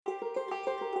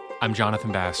I'm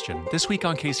Jonathan Bastian. This week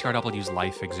on KCRW's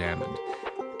Life Examined,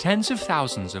 tens of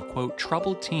thousands of, quote,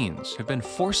 troubled teens have been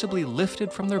forcibly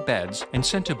lifted from their beds and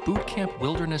sent to boot camp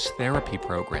wilderness therapy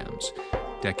programs.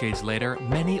 Decades later,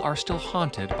 many are still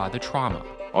haunted by the trauma.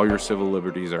 All your civil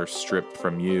liberties are stripped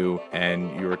from you,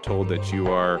 and you are told that you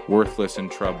are worthless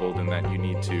and troubled and that you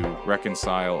need to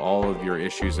reconcile all of your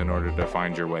issues in order to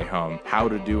find your way home. How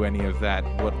to do any of that,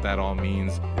 what that all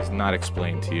means, is not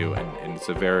explained to you, and it's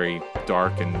a very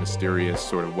dark and mysterious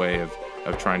sort of way of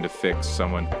trying to fix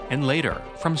someone. And later,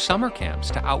 from summer camps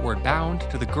to Outward Bound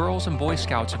to the Girls and Boy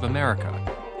Scouts of America,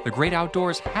 the great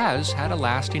outdoors has had a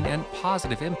lasting and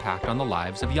positive impact on the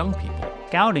lives of young people.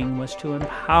 Scouting was to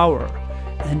empower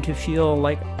and to feel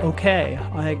like, okay,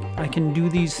 I can do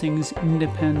these things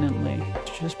independently.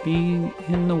 Just being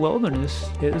in the wilderness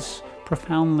is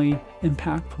profoundly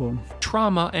impactful.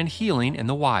 Trauma and healing in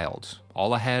the wild,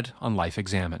 all ahead on Life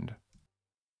Examined.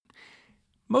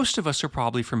 Most of us are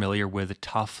probably familiar with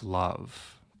tough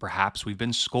love. Perhaps we've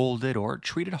been scolded or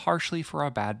treated harshly for our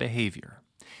bad behavior.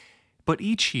 But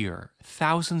each year,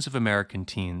 thousands of American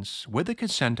teens, with the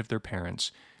consent of their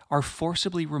parents, are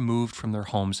forcibly removed from their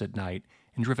homes at night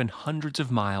and driven hundreds of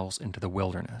miles into the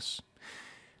wilderness.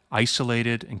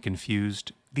 Isolated and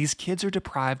confused, these kids are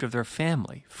deprived of their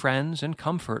family, friends, and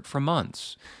comfort for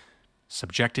months.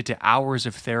 Subjected to hours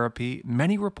of therapy,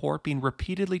 many report being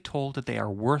repeatedly told that they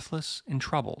are worthless and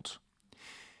troubled.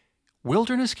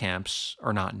 Wilderness camps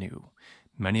are not new.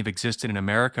 Many have existed in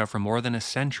America for more than a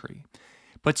century.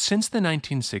 But since the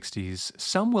 1960s,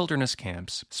 some wilderness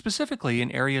camps, specifically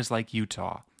in areas like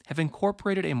Utah, have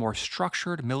incorporated a more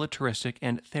structured, militaristic,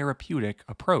 and therapeutic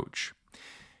approach.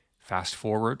 Fast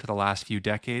forward to the last few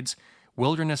decades,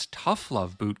 wilderness tough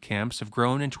love boot camps have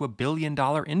grown into a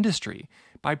billion-dollar industry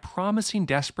by promising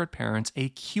desperate parents a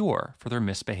cure for their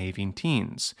misbehaving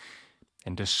teens.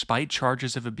 And despite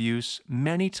charges of abuse,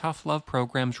 many tough love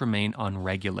programs remain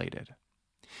unregulated.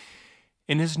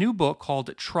 In his new book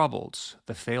called Troubled,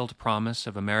 The Failed Promise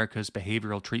of America's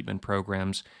Behavioral Treatment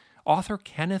Programs, author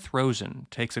Kenneth Rosen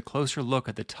takes a closer look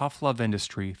at the tough love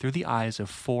industry through the eyes of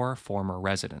 4 former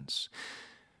residents.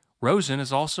 Rosen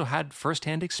has also had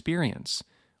firsthand experience.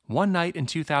 One night in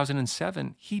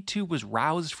 2007, he too was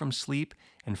roused from sleep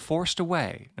and forced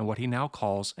away in what he now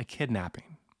calls a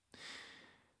kidnapping.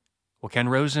 Well, Ken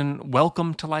Rosen,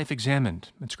 welcome to Life Examined.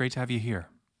 It's great to have you here.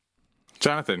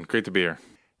 Jonathan, great to be here.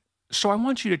 So I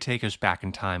want you to take us back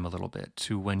in time a little bit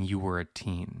to when you were a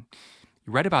teen.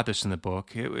 You read about this in the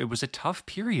book. It was a tough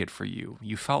period for you.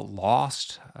 You felt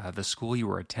lost. The school you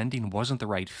were attending wasn't the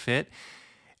right fit,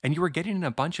 and you were getting in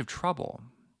a bunch of trouble.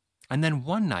 And then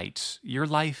one night, your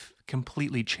life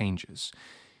completely changes.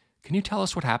 Can you tell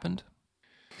us what happened?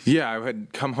 Yeah, I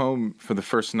had come home for the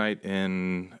first night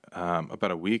in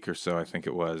about a week or so, I think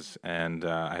it was, and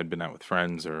I had been out with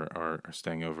friends or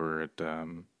staying over at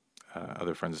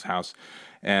other friends' house,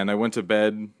 and I went to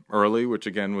bed early, which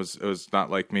again was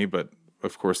not like me, but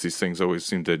of course these things always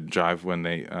seem to jive when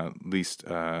they least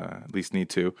need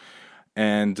to.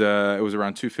 And it was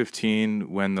around 2:15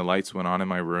 when the lights went on in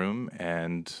my room,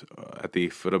 and at the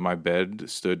foot of my bed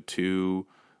stood 2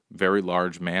 very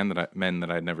large men that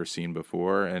I'd never seen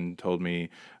before, and told me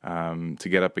to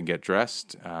get up and get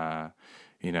dressed.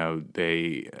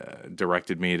 They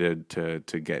directed me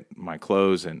to get my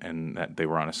clothes, and that they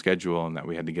were on a schedule and that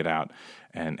we had to get out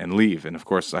and leave. And of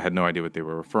course, I had no idea what they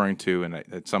were referring to. And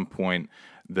at some point,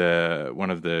 one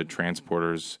of the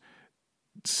transporters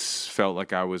felt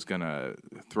like I was going to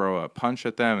throw a punch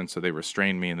at them, and so they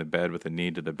restrained me in the bed with a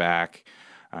knee to the back.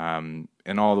 And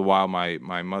all the while, my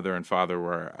mother and father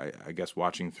were, I guess,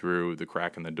 watching through the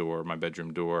crack in the door, my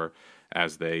bedroom door,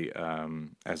 as they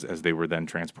were then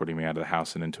transporting me out of the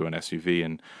house and into an SUV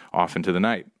and off into the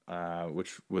night,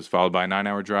 which was followed by a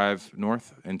 9-hour drive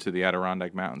north into the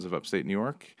Adirondack Mountains of upstate New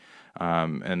York,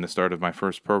 and the start of my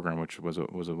first program, which was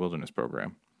a wilderness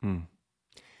program.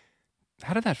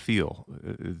 How did that feel?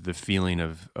 The feeling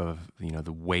of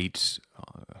the weight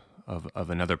of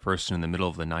another person in the middle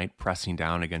of the night pressing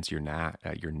down against your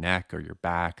neck or your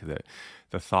back,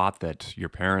 the thought that your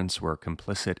parents were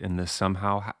complicit in this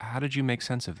somehow. How did you make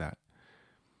sense of that?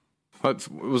 Well,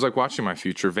 it was like watching my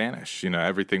future vanish.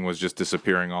 Everything was just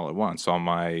disappearing all at once. All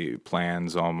my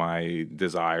plans, all my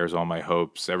desires, all my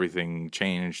hopes, everything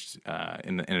changed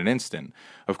in an instant.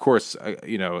 Of course,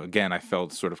 again, I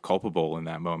felt sort of culpable in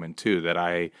that moment too, that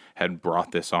I had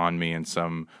brought this on me in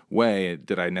some way.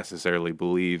 Did I necessarily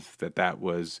believe that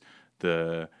was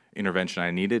the intervention I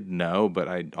needed? No, but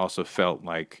I also felt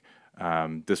like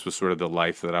this was sort of the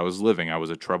life that I was living. I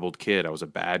was a troubled kid. I was a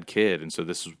bad kid. And so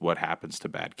this is what happens to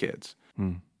bad kids.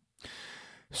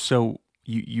 So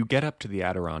You get up to the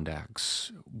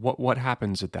Adirondacks. What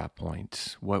happens at that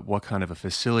point? What kind of a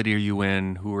facility are you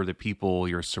in? Who are the people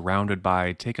you're surrounded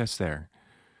by? Take us there.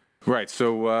 Right.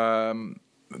 So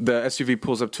the SUV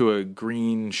pulls up to a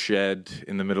green shed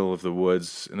in the middle of the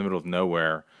woods, in the middle of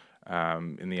nowhere.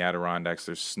 In the Adirondacks,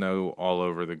 there's snow all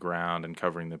over the ground and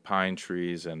covering the pine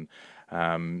trees. And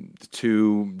the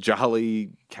two jolly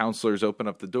counselors open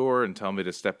up the door and tell me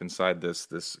to step inside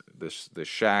this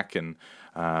shack and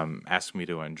ask me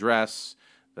to undress.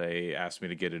 They asked me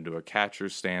to get into a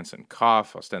catcher's stance and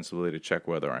cough, ostensibly to check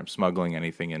whether I'm smuggling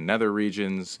anything in nether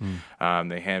regions.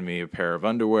 They hand me a pair of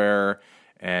underwear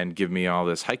and give me all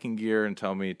this hiking gear and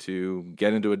tell me to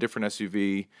get into a different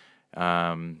SUV,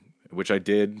 which I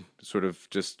did, sort of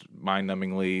just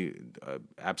mind-numbingly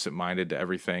absent-minded to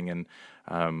everything, and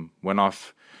went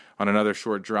off on another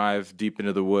short drive deep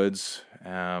into the woods,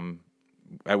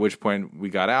 at which point we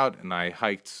got out and I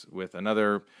hiked with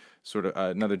another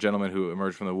gentleman who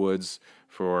emerged from the woods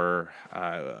for,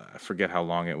 I forget how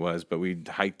long it was, but we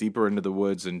hiked deeper into the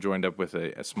woods and joined up with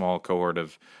a small cohort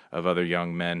of other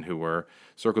young men who were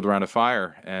circled around a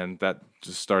fire. And that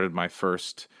just started my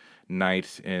first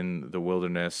night in the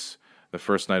wilderness, the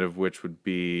first night of which would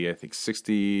be, I think,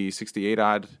 68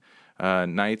 odd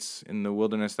nights in the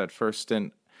wilderness, that first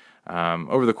stint.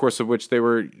 Over the course of which they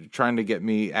were trying to get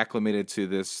me acclimated to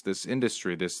this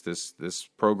industry, this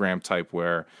program type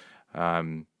where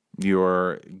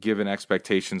you're given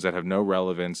expectations that have no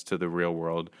relevance to the real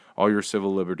world. All your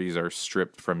civil liberties are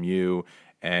stripped from you,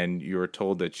 and you're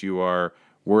told that you are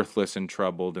worthless and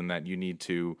troubled, and that you need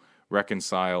to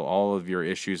reconcile all of your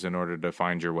issues in order to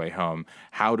find your way home.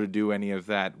 How to do any of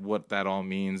that, what that all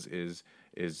means is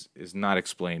not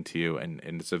explained to you, and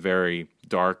it's a very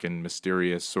dark and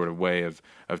mysterious sort of way of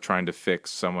trying to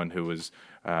fix someone who was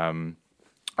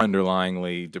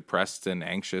underlyingly depressed and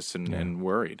anxious and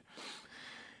worried.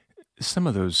 Some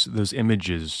of those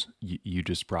images you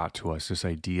just brought to us, this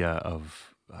idea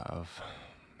of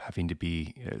having to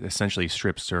be essentially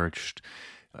strip searched,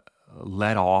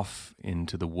 led off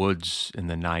into the woods in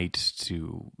the night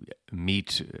to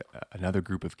meet another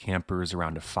group of campers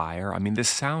around a fire. I mean, this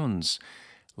sounds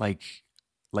like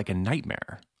a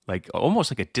nightmare, like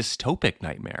almost like a dystopic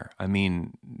nightmare. I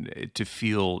mean, to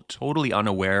feel totally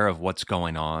unaware of what's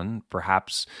going on,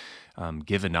 perhaps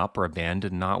given up or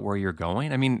abandoned, not where you're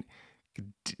going. I mean,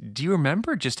 do you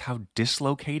remember just how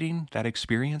dislocating that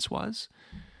experience was?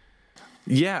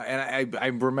 Yeah, and I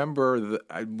remember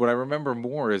what I remember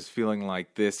more is feeling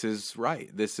like this is right.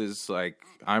 This is like,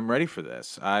 I'm ready for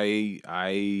this. I'm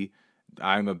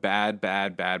a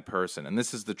bad person, and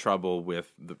this is the trouble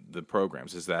with the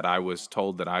programs, is that I was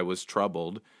told that I was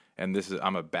troubled, and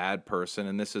I'm a bad person,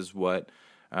 and this is what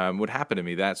would happen to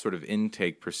me. That sort of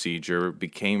intake procedure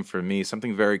became for me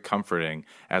something very comforting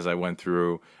as I went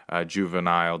through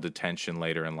juvenile detention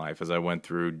later in life, as I went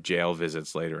through jail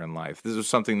visits later in life. This was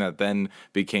something that then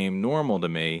became normal to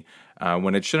me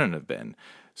when it shouldn't have been.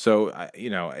 So,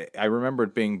 I remember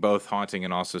it being both haunting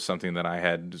and also something that I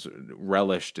had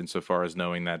relished insofar as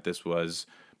knowing that this was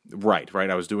right.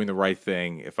 I was doing the right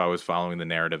thing if I was following the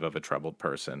narrative of a troubled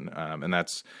person, and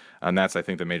that's I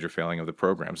think the major failing of the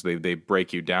programs. They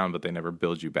break you down, but they never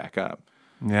build you back up.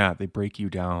 Yeah, they break you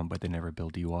down, but they never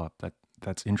build you up.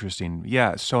 That's interesting.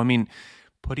 Yeah. So I mean,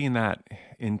 putting that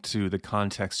into the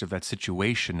context of that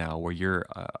situation now, where you're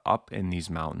up in these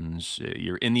mountains,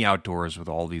 you're in the outdoors with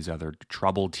all these other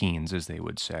troubled teens, as they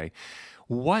would say.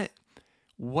 What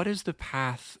is the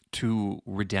path to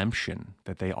redemption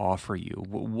that they offer you?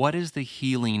 What is the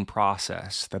healing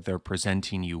process that they're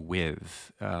presenting you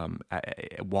with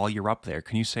while you're up there?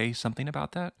 Can you say something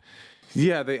about that?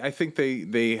 Yeah, I think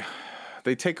they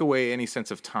take away any sense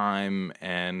of time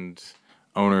and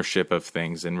ownership of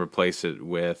things and replace it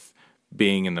with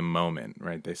being in the moment,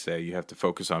 right? They say you have to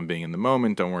focus on being in the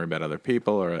moment. Don't worry about other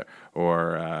people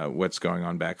or what's going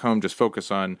on back home. Just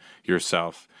focus on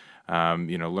yourself.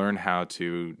 Learn how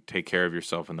to take care of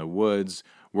yourself in the woods.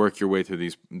 Work your way through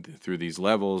these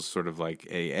levels, sort of like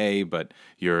AA, but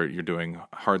you're doing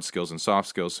hard skills and soft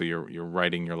skills. So you're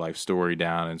writing your life story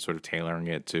down and sort of tailoring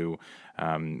it to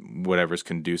whatever's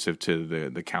conducive to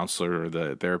the counselor or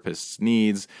the therapist's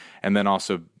needs, and then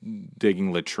also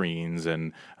digging latrines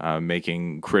and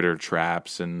making critter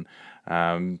traps and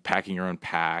packing your own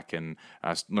pack and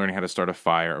learning how to start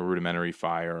a rudimentary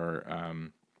fire.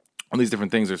 All these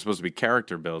different things are supposed to be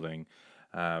character building.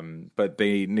 But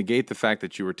they negate the fact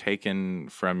that you were taken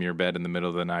from your bed in the middle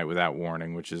of the night without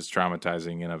warning, which is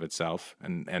traumatizing in of itself,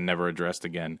 and never addressed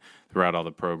again throughout all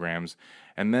the programs.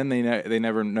 And then they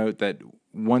never note that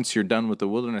once you're done with the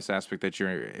wilderness aspect, that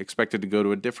you're expected to go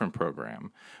to a different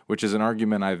program, which is an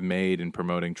argument I've made in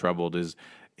promoting Troubled. Is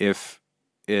if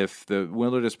the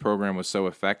wilderness program was so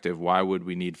effective, why would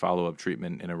we need follow-up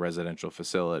treatment in a residential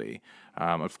facility?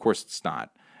 Of course, it's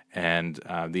not. And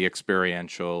the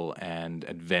experiential and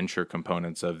adventure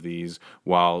components of these,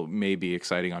 while maybe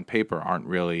exciting on paper, aren't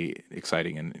really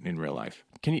exciting in real life.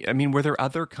 Were there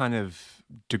other kind of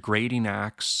degrading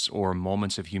acts or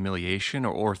moments of humiliation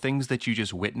or things that you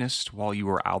just witnessed while you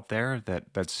were out there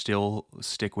that still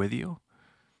stick with you?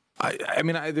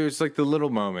 There's like the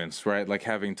little moments, right? Like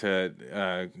having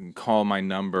to call my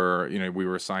number. We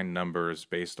were assigned numbers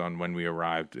based on when we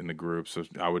arrived in the group. So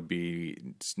I would be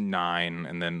 9,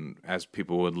 and then as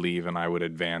people would leave and I would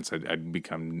advance, I'd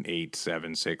become 8,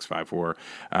 7, 6, 5, 4.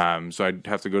 So I'd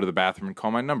have to go to the bathroom and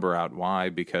call my number out. Why?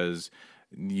 Because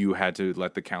you had to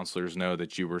let the counselors know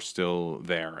that you were still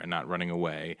there and not running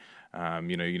away.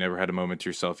 You never had a moment to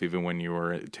yourself, even when you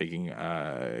were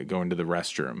going to the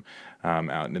restroom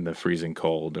out in the freezing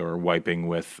cold or wiping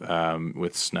with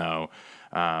snow.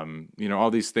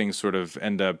 All these things sort of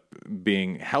end up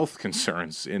being health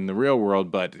concerns in the real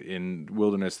world, but in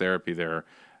wilderness therapy, they're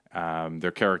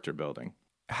character building.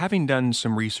 Having done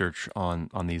some research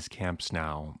on these camps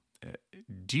now,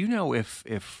 do you know if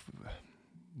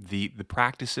the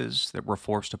practices that were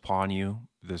forced upon you,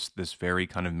 this very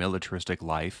kind of militaristic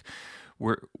life,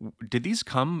 did these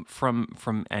come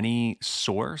from any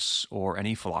source or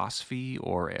any philosophy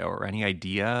or any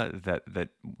idea that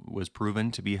was proven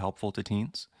to be helpful to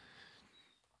teens?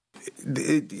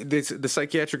 The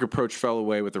psychiatric approach fell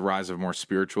away with the rise of more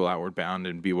spiritual Outward Bound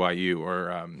and BYU,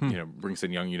 or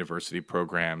Brigham Young University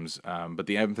programs. But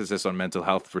the emphasis on mental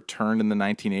health returned in the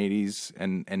 1980s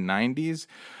and 90s.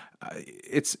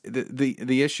 It's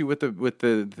the issue with the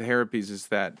therapies is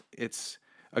that it's,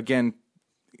 again,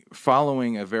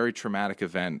 following a very traumatic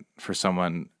event for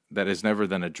someone that is never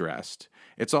then addressed.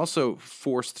 It's also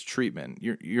forced treatment.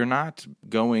 You're not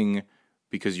going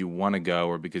because you want to go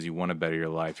or because you want to better your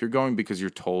life. You're going because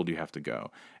you're told you have to go.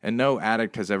 And no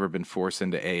addict has ever been forced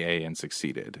into AA and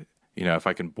succeeded. If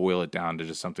I can boil it down to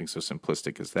just something so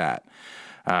simplistic as that.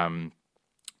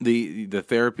 The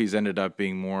therapies ended up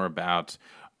being more about,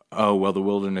 oh, well, the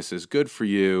wilderness is good for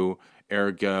you,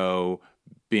 ergo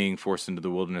being forced into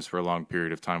the wilderness for a long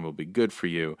period of time will be good for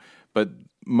you. But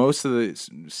most of the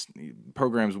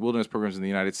wilderness programs in the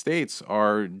United States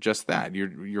are just that.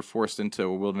 You're forced into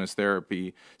a wilderness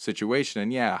therapy situation.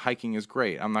 And yeah, hiking is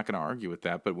great. I'm not going to argue with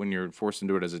that. But when you're forced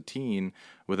into it as a teen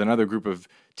with another group of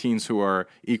teens who are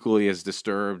equally as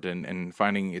disturbed and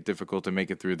finding it difficult to make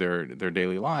it through their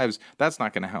daily lives, that's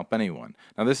not going to help anyone.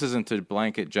 Now, this isn't to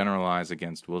blanket generalize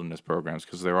against wilderness programs,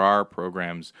 because there are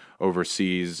programs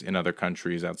overseas in other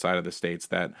countries outside of the States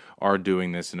that are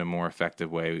doing this in a more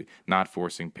effective way, not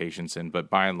forcing patients in. But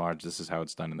by and large, this is how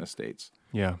it's done in the States.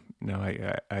 Yeah, no,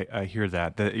 I hear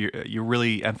that. You're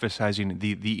really emphasizing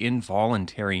the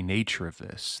involuntary nature of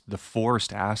this. The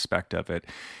forced aspect of it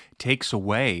takes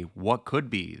away what could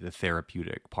be the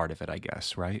therapeutic part of it, I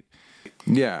guess, right?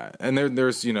 Yeah, and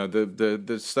there's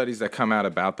the studies that come out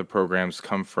about the programs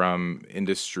come from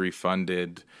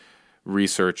industry-funded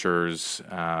researchers.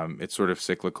 It's sort of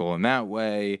cyclical in that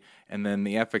way, and then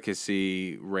the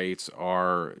efficacy rates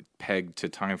are pegged to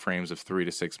timeframes of 3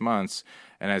 to 6 months.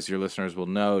 And as your listeners will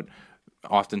note,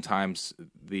 oftentimes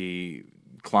the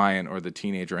client or the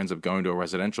teenager ends up going to a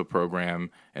residential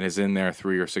program and is in there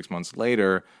 3 or 6 months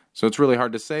later. So it's really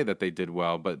hard to say that they did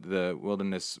well. But the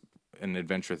wilderness and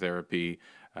adventure therapy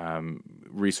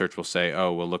research will say,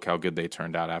 oh, well, look how good they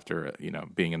turned out after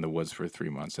being in the woods for 3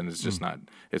 months, and it's just not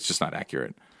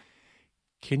accurate.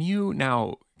 Can you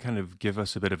now kind of give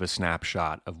us a bit of a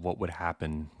snapshot of what would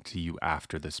happen to you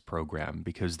after this program?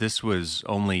 Because this was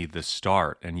only the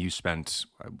start, and you spent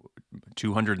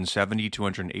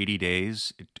 280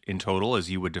 days in total, as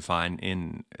you would define,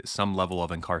 in some level of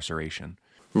incarceration.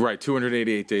 Right,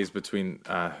 288 days between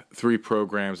 3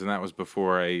 programs, and that was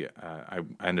before I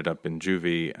ended up in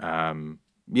juvie.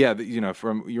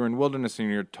 You're in wilderness and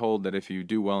you're told that if you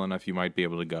do well enough, you might be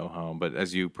able to go home. But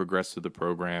as you progress through the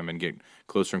program and get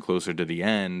closer and closer to the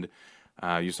end,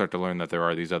 you start to learn that there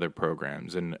are these other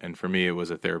programs. And for me, it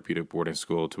was a therapeutic boarding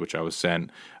school to which I was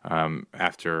sent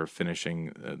after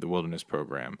finishing the wilderness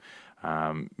program.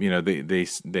 They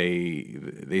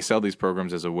sell these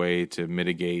programs as a way to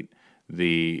mitigate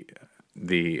the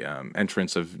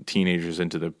entrance of teenagers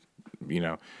into the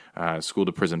school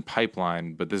to prison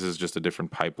pipeline, but this is just a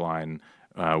different pipeline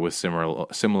with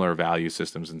similar value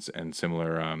systems and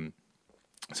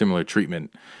similar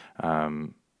treatment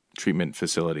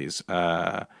facilities.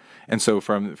 And so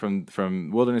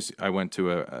from Wilderness, I went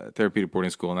to a therapeutic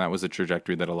boarding school, and that was a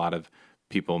trajectory that a lot of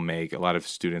people make, a lot of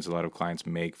students, a lot of clients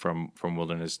make from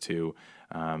Wilderness to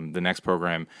the next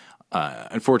program.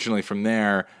 Unfortunately, from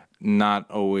there, you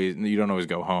don't always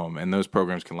go home, and those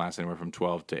programs can last anywhere from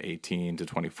 12 to 18 to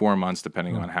 24 months,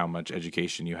 depending on how much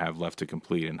education you have left to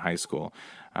complete in high school.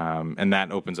 And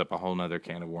that opens up a whole nother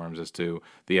can of worms as to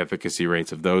the efficacy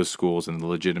rates of those schools and the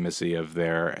legitimacy of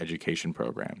their education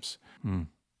programs.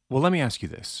 Well, let me ask you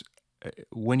this.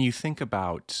 When you think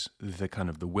about the kind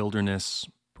of the wilderness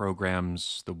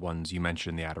programs, the ones you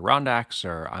mentioned, the Adirondacks,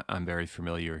 or I'm very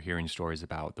familiar hearing stories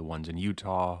about the ones in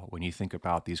Utah. When you think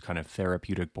about these kind of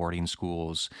therapeutic boarding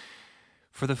schools,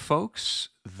 for the folks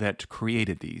that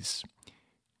created these,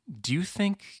 do you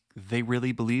think they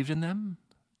really believed in them?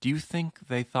 Do you think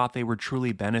they thought they were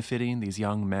truly benefiting these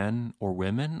young men or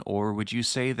women? Or would you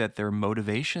say that their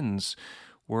motivations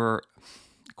were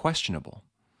questionable?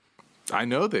 I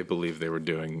know they believe they were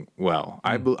doing well.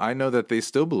 I know that they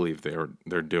still believe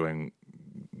they're doing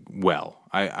well.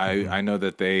 I know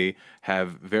that they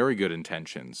have very good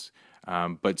intentions,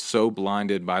 but so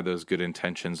blinded by those good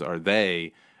intentions are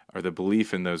the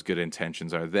belief in those good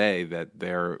intentions are they, that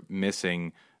they're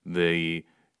missing the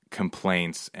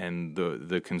complaints and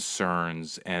the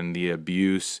concerns and the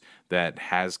abuse that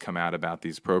has come out about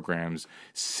these programs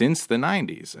since the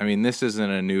 90s. I mean, this isn't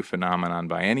a new phenomenon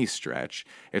by any stretch.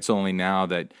 It's only now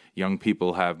that young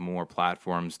people have more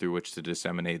platforms through which to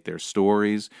disseminate their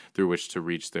stories, through which to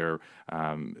reach their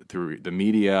through the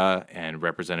media and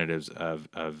representatives of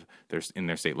in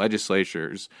their state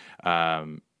legislatures.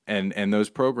 And those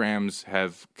programs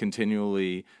have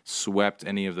continually swept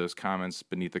any of those comments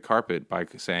beneath the carpet by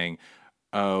saying,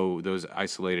 oh, those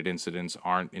isolated incidents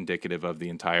aren't indicative of the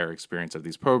entire experience of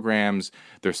these programs.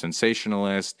 They're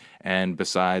sensationalist. And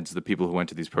besides, the people who went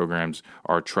to these programs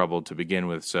are troubled to begin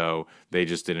with. So they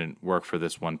just didn't work for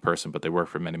this one person, but they work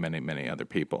for many, many, many other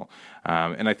people.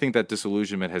 And I think that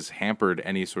disillusionment has hampered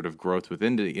any sort of growth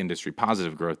within the industry,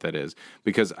 positive growth that is,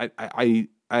 because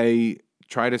I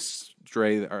try to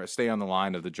stay on the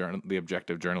line of the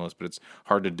objective journalist, but it's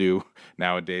hard to do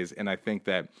nowadays. And I think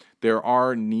that there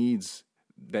are needs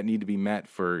that need to be met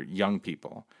for young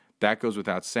people. That goes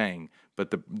without saying.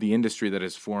 But the industry that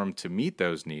is formed to meet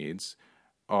those needs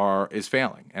is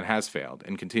failing and has failed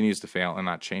and continues to fail and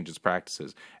not change its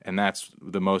practices. And that's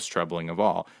the most troubling of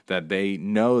all, that they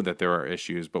know that there are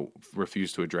issues but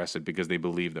refuse to address it because they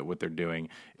believe that what they're doing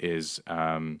is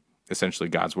essentially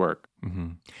God's work.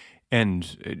 Mm-hmm.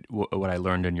 And what I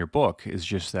learned in your book is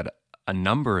just that a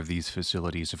number of these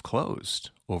facilities have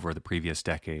closed over the previous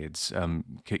decades.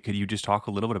 Could you just talk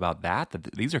a little bit about that?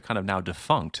 That these are kind of now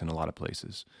defunct in a lot of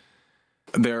places.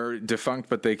 They're defunct,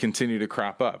 but they continue to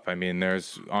crop up. I mean,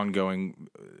 there's ongoing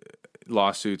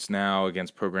lawsuits now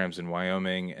against programs in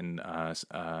Wyoming and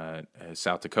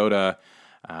South Dakota.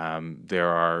 There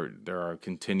are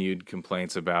continued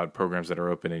complaints about programs that are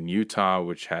open in Utah,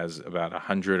 which has about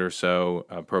 100 or so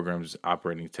programs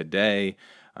operating today.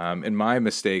 And my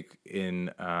mistake in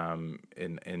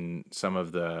some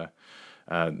of the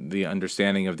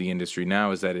understanding of the industry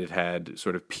now is that it had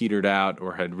sort of petered out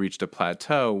or had reached a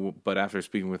plateau. But after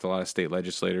speaking with a lot of state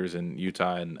legislators in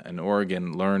Utah and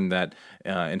Oregon, learned that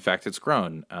in fact it's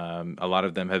grown. A lot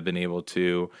of them have been able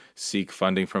to seek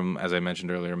funding from, as I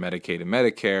mentioned earlier, Medicaid and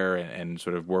Medicare, and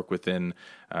sort of work within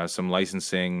some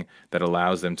licensing that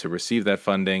allows them to receive that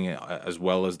funding, as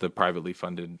well as the privately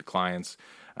funded clients.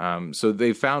 So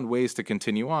they've found ways to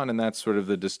continue on, and that's sort of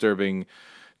the disturbing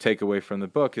takeaway from the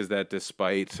book, is that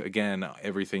despite, again,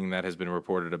 everything that has been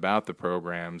reported about the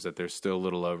programs, that there's still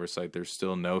little oversight, there's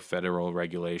still no federal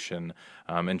regulation,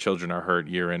 and children are hurt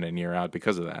year in and year out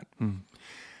because of that. Mm.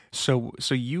 So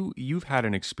you've had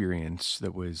an experience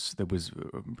that was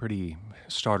pretty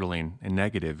startling and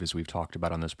negative, as we've talked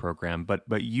about on this program.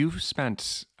 But you've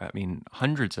spent, I mean,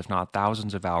 hundreds, if not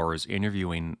thousands, of hours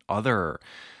interviewing other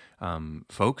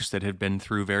folks that had been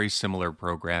through very similar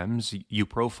programs. You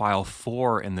profile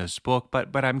 4 in this book,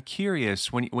 but I'm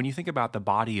curious, when you think about the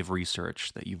body of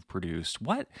research that you've produced,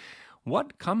 what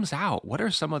comes out? What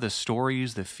are some of the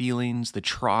stories, the feelings, the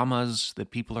traumas that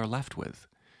people are left with?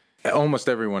 Almost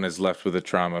everyone is left with a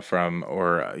trauma from,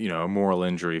 or a moral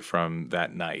injury from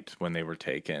that night when they were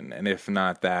taken. And if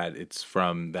not that, it's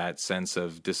from that sense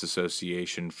of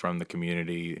disassociation from the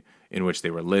community in which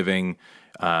they were living.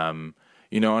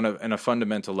 On a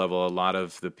fundamental level, a lot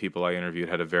of the people I interviewed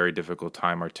had a very difficult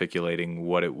time articulating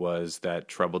what it was that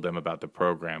troubled them about the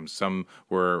program. Some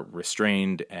were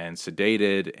restrained and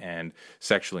sedated and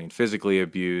sexually and physically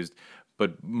abused,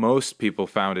 but most people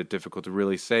found it difficult to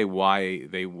really say why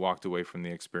they walked away from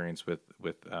the experience with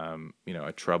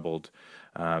a troubled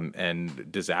and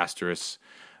disastrous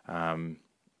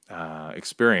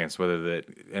experience, whether that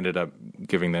ended up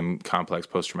giving them complex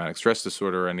post-traumatic stress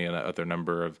disorder or any other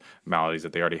number of maladies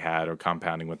that they already had or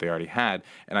compounding what they already had.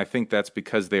 And I think that's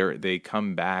because they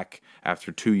come back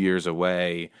after 2 years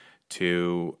away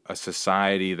to a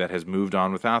society that has moved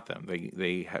on without them.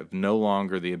 They have no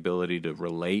longer the ability to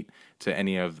relate to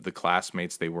any of the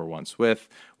classmates they were once with.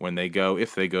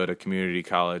 If they go to community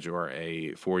college or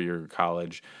a 4-year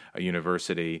college, a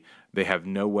university, they have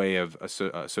no way of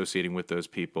associating with those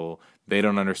people. They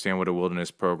don't understand what a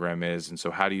wilderness program is. And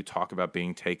so how do you talk about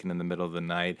being taken in the middle of the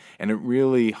night? And it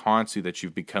really haunts you that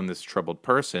you've become this troubled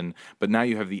person, but now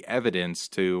you have the evidence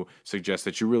to suggest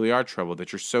that you really are troubled,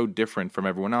 that you're so different from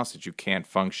everyone else that you can't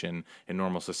function in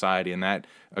normal society. And that,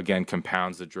 again,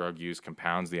 compounds the drug use,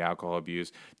 compounds the alcohol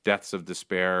abuse. Deaths of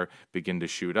despair begin to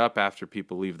shoot up after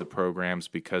people leave the programs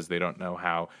because they don't know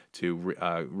how to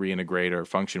reintegrate or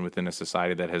function within a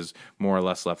society that has more or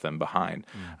less left them behind.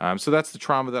 So that's the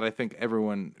trauma that I think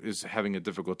everyone is having a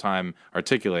difficult time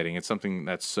articulating. It's something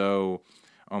that's so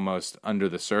almost under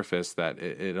the surface that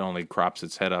it only crops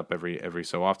its head up every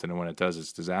so often, and when it does,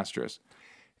 it's disastrous.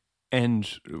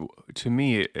 And to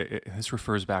me, this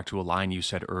refers back to a line you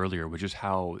said earlier, which is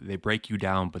how they break you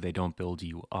down, but they don't build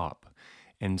you up.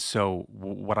 And so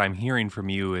what I'm hearing from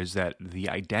you is that the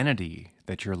identity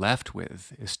that you're left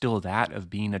with is still that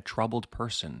of being a troubled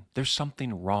person. There's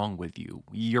something wrong with you.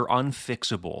 You're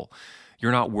unfixable.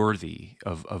 You're not worthy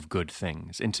of good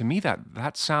things. And to me,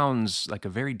 that sounds like a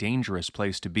very dangerous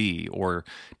place to be, or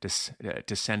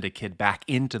to send a kid back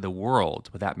into the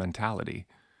world with that mentality.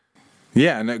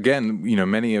 Yeah, and again,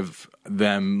 many of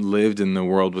them lived in the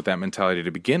world with that mentality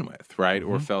to begin with, right?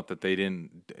 Mm-hmm. Or felt that they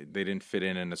didn't fit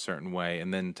in a certain way,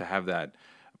 and then to have that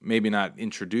maybe not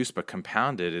introduced but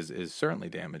compounded is certainly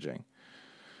damaging.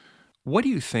 What do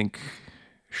you think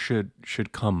should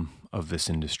come of this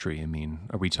industry? I mean,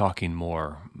 are we talking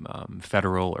more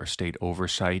federal or state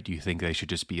oversight? Do you think they should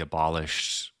just be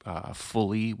abolished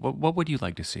fully? What would you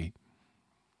like to see?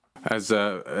 As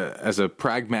a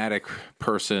pragmatic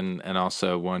person and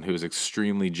also one who is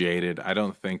extremely jaded, I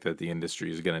don't think that the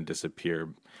industry is going to disappear,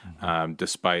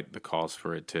 despite the calls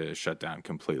for it to shut down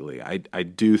completely. I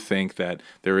do think that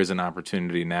there is an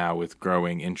opportunity now with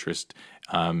growing interest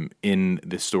in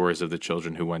the stories of the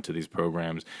children who went to these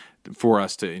programs for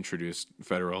us to introduce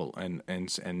federal and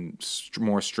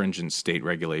more stringent state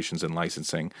regulations and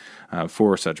licensing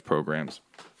for such programs.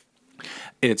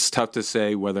 It's tough to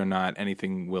say whether or not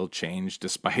anything will change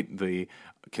despite the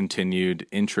continued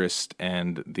interest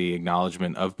and the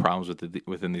acknowledgement of problems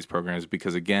within these programs,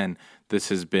 because, again, this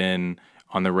has been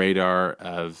on the radar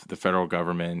of the federal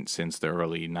government since the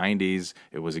early 90s.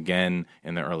 It was again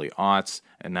in the early aughts,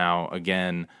 and now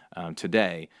again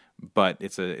today. But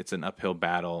it's an uphill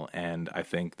battle, and I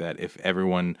think that if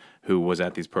everyone who was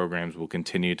at these programs will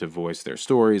continue to voice their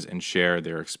stories and share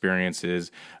their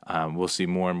experiences, we'll see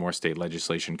more and more state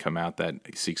legislation come out that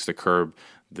seeks to curb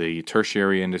the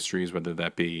tertiary industries, whether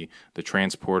that be the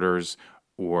transporters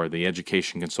or the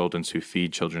education consultants who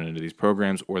feed children into these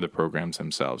programs, or the programs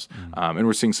themselves. And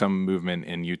we're seeing some movement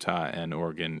in Utah and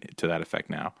Oregon to that effect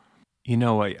now.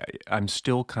 I'm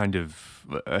still kind of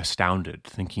astounded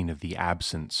thinking of the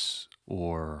absence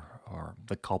or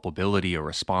the culpability or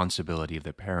responsibility of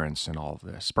the parents in all of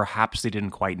this. Perhaps they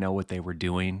didn't quite know what they were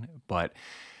doing,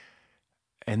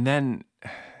 and then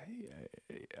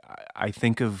I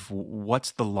think of what's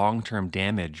the long-term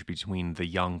damage between the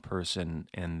young person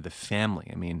and the family.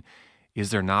 I mean,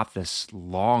 is there not this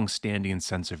long-standing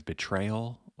sense of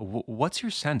betrayal? What's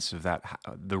your sense of that,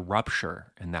 the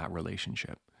rupture in that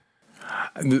relationship?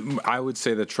 I would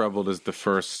say that Troubled is the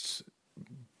first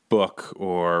book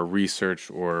or research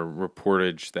or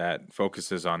reportage that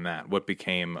focuses on that. What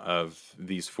became of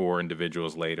these 4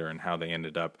 individuals later and how they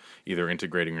ended up either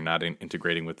integrating or not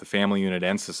integrating with the family unit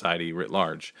and society writ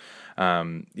large.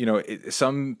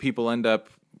 Some people end up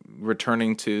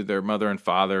returning to their mother and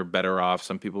father better off.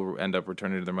 Some people end up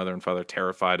returning to their mother and father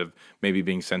terrified of maybe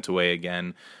being sent away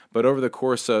again. But over the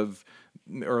course of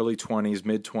early 20s,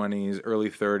 mid-20s, early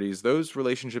 30s, those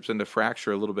relationships tend to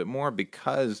fracture a little bit more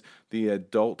because the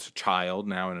adult child,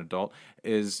 now an adult,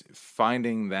 is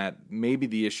finding that maybe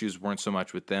the issues weren't so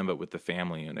much with them, but with the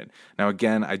family unit. Now,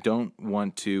 again, I don't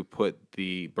want to put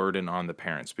the burden on the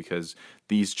parents because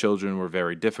these children were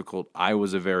very difficult. I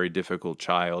was a very difficult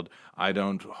child. I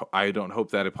don't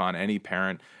hope that upon any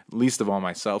parent, least of all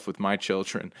myself with my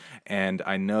children. And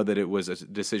I know that it was a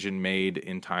decision made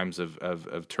in times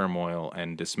of turmoil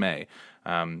and dismay.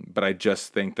 But I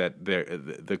just think that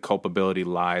the culpability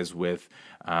lies with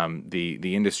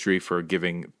the industry for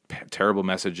giving terrible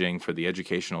messaging, for the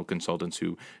educational consultants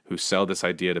who sell this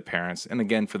idea to parents, and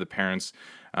again for the parents,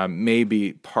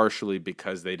 maybe partially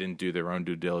because they didn't do their own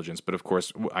due diligence. But of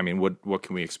course, I mean, what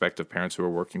can we expect of parents who are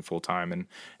working full time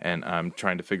and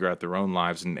trying to figure out their own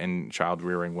lives and child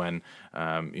rearing when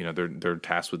they're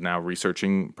tasked with now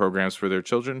researching programs for their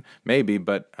children? Maybe,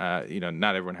 but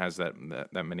not everyone has that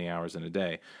many hours in a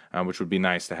day, which would be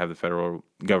nice to have the federal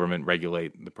government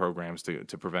regulate the programs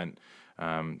to prevent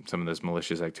some of this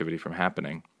malicious activity from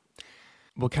happening.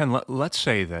 Well, Ken, let's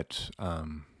say that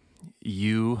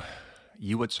you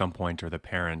at some point are the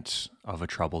parent of a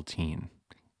troubled teen.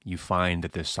 You find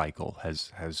that this cycle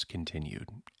has continued.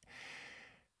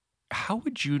 How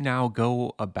would you now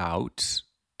go about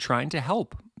trying to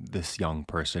help this young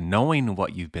person, knowing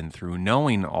what you've been through,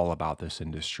 knowing all about this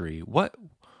industry? What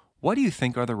do you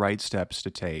think are the right steps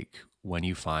to take when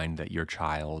you find that your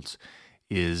child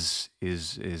is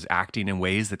acting in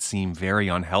ways that seem very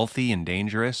unhealthy and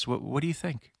dangerous? What do you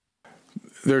think?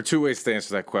 There are two ways to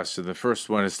answer that question. The first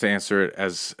one is to answer it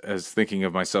as thinking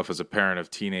of myself as a parent of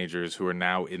teenagers who are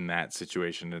now in that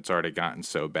situation. It's already gotten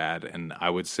so bad. And I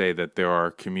would say that there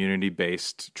are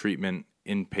community-based treatment,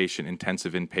 inpatient,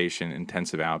 intensive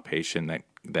outpatient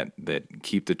that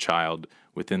keep the child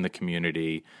within the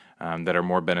community, that are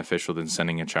more beneficial than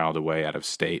sending a child away out of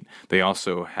state. They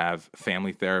also have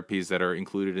family therapies that are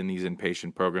included in these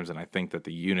inpatient programs, and I think that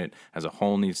the unit as a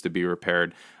whole needs to be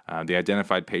repaired. The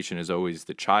identified patient is always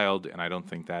the child, and I don't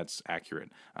think that's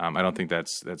accurate. I don't think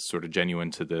that's sort of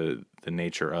genuine to the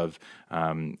nature of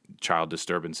child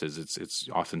disturbances. It's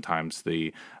oftentimes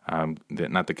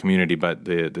not the community, but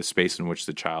the space in which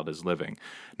the child is living.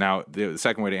 Now, the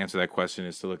second way to answer that question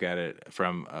is to look at it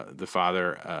from the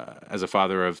father, as a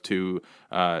father of two,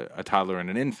 a toddler and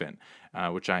an infant,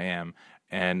 which I am,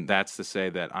 and that's to say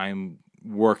that I'm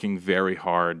working very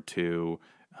hard to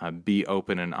be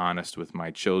open and honest with my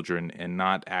children and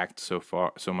not act so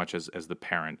much as the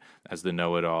parent, as the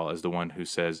know-it-all, as the one who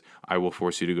says, I will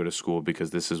force you to go to school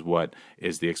because this is what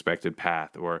is the expected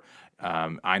path, or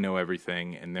I know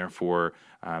everything and therefore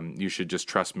you should just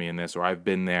trust me in this, or I've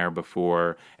been there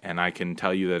before and I can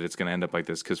tell you that it's going to end up like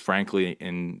this. Because frankly,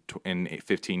 in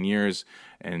 15 years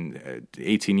and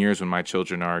 18 years when my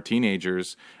children are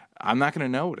teenagers, I'm not going to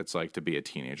know what it's like to be a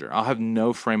teenager. I'll have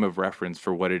no frame of reference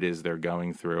for what it is they're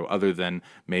going through other than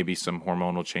maybe some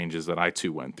hormonal changes that I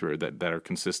too went through that are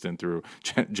consistent through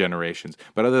generations.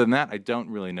 But other than that, I don't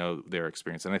really know their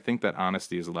experience. And I think that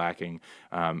honesty is lacking.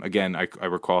 Again, I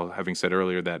recall having said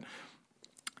earlier that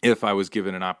if I was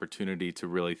given an opportunity to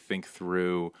really think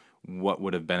through what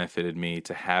would have benefited me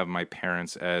to have my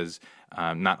parents as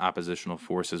not oppositional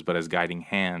forces, but as guiding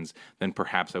hands, then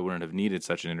perhaps I wouldn't have needed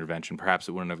such an intervention. Perhaps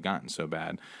it wouldn't have gotten so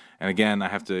bad. And again, I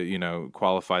have to,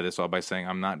 qualify this all by saying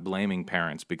I'm not blaming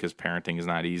parents because parenting is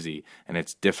not easy and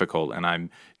it's difficult. And I'm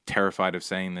terrified of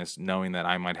saying this, knowing that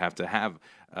I might have to have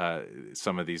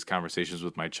some of these conversations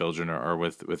with my children or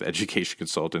with education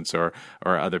consultants or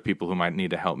other people who might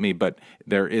need to help me. But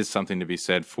there is something to be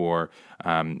said for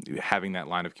having that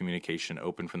line of communication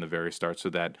open from the very start so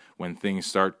that when things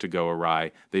start to go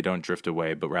awry, they don't drift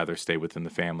away, but rather stay within the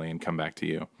family and come back to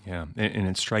you. Yeah, and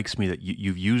it strikes me that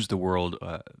you've used the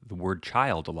word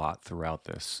child a lot throughout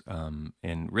this,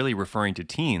 and really referring to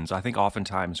teens. I think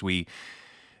oftentimes we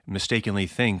mistakenly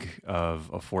think of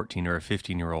a 14 or a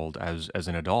 15-year-old as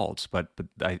an adult, but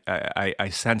I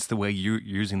sense the way you're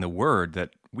using the word that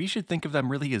we should think of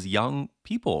them really as young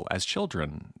people, as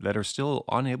children that are still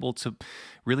unable to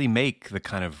really make the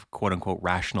kind of quote-unquote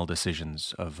rational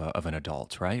decisions of an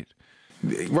adult, right?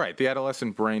 Right. The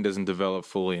adolescent brain doesn't develop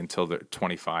fully until they're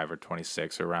 25 or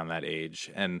 26 or around that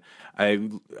age. And I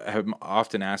have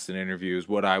often asked in interviews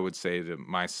what I would say to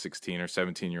my 16 or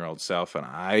 17-year-old self. And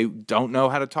I don't know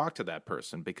how to talk to that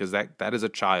person because that is a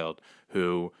child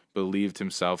who believed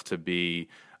himself to be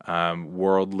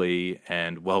worldly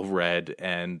and well-read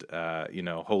and,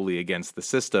 wholly against the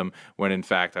system when in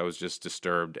fact I was just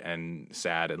disturbed and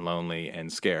sad and lonely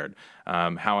and scared.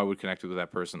 How I would connect with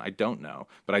that person, I don't know.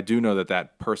 But I do know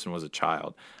that person was a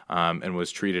child and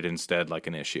was treated instead like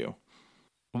an issue.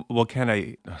 Well, Ken,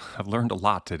 I've learned a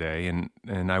lot today,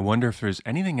 and I wonder if there's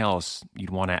anything else you'd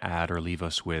want to add or leave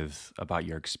us with about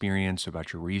your experience,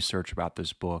 about your research about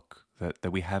this book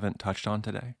that we haven't touched on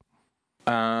today.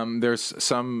 There's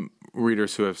some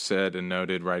readers who have said and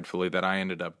noted rightfully that I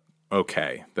ended up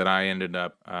okay, that I ended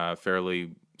up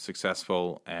fairly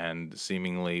successful and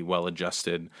seemingly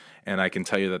well-adjusted. And I can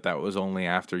tell you that was only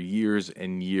after years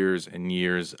and years and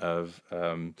years of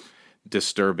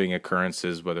disturbing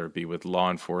occurrences, whether it be with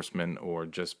law enforcement or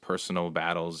just personal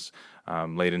battles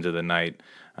late into the night.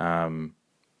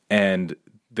 And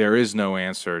there is no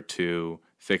answer to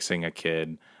fixing a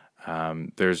kid.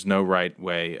 There's no right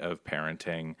way of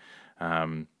parenting.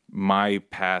 My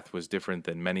path was different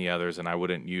than many others, and I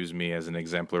wouldn't use me as an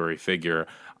exemplary figure.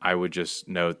 I would just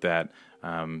note that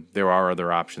there are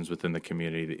other options within the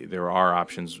community. There are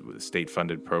options with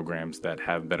state-funded programs that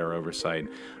have better oversight,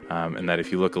 and that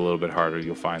if you look a little bit harder,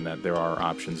 you'll find that there are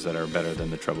options that are better than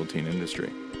the troubled teen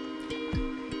industry.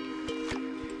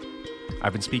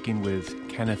 I've been speaking with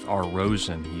Kenneth R.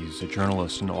 Rosen. He's a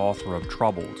journalist and author of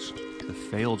Troubles, The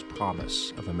Failed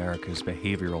Promise of America's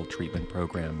Behavioral Treatment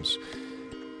Programs.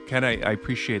 Ken, I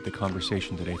appreciate the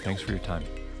conversation today. Thanks for your time.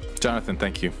 Jonathan,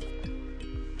 thank you.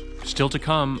 Still to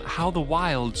come, How the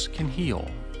Wilds Can Heal.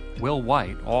 Will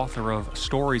White, author of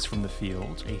Stories from the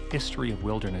Fields, A History of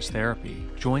Wilderness Therapy,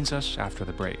 joins us after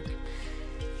the break.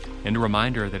 And a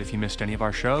reminder that if you missed any of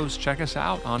our shows, check us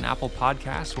out on Apple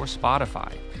Podcasts or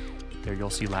Spotify. There you'll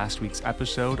see last week's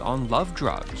episode on love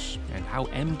drugs and how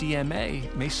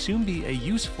MDMA may soon be a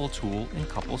useful tool in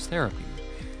couples therapy.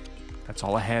 That's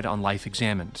all ahead on Life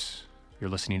Examined. You're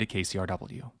listening to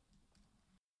KCRW.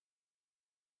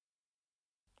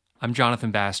 I'm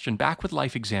Jonathan Bastian, back with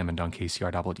Life Examined on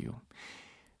KCRW.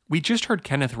 We just heard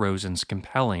Kenneth Rosen's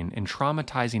compelling and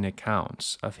traumatizing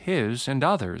accounts of his and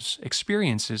others'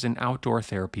 experiences in outdoor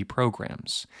therapy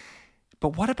programs.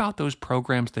 But what about those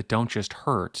programs that don't just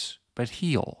hurt, but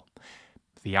heal?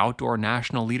 The Outdoor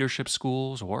National Leadership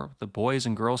Schools or the Boys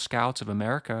and Girls Scouts of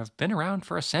America have been around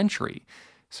for a century,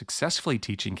 successfully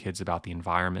teaching kids about the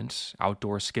environment,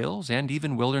 outdoor skills, and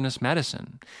even wilderness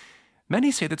medicine. Many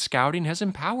say that scouting has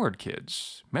empowered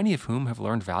kids, many of whom have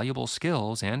learned valuable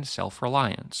skills and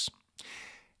self-reliance.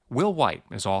 Will White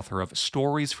is author of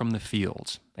Stories from the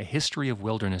Fields, A History of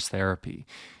Wilderness Therapy.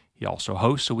 He also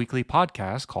hosts a weekly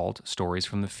podcast called Stories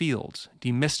from the Fields,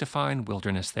 Demystifying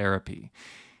Wilderness Therapy.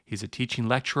 He's a teaching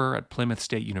lecturer at Plymouth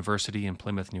State University in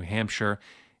Plymouth, New Hampshire,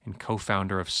 and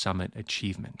co-founder of Summit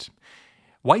Achievement.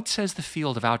 White says the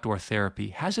field of outdoor therapy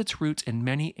has its roots in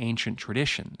many ancient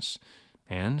traditions,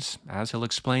 and, as he'll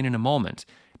explain in a moment,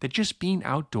 that just being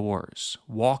outdoors,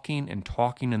 walking and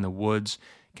talking in the woods,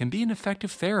 can be an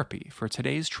effective therapy for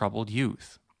today's troubled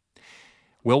youth.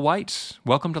 Will White,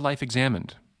 welcome to Life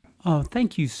Examined. Oh,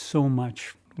 thank you so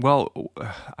much. Well,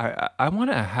 I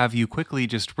want to have you quickly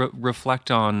just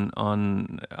reflect on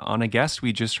a guest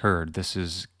we just heard. This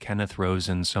is Kenneth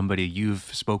Rosen, somebody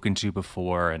you've spoken to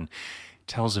before, and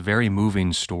tells a very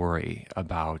moving story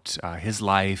about his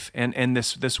life and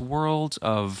this world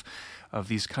of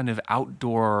these kind of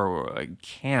outdoor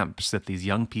camps that these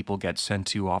young people get sent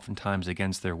to, oftentimes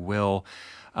against their will.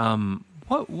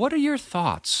 What are your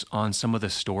thoughts on some of the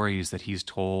stories that he's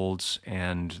told?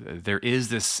 And there is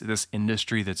this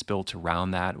industry that's built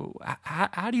around that.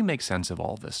 How do you make sense of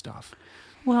all this stuff?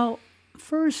 Well,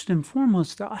 first and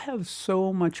foremost, I have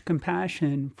so much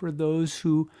compassion for those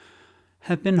who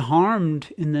have been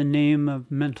harmed in the name of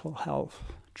mental health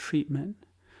treatment.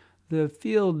 The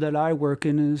field that I work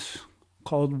in is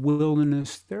called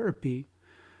wilderness therapy.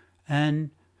 And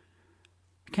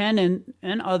Ken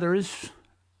and others'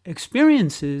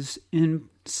 experiences in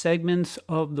segments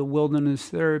of the wilderness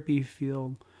therapy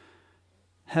field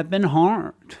have been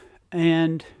harmed.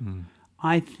 And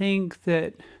I think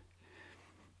that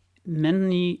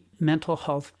many mental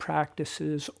health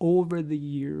practices over the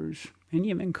years, and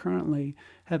even currently,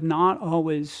 have not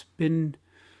always been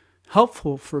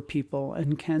helpful for people.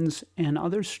 And Ken's and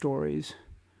other stories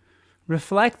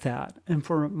reflect that. And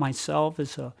for myself,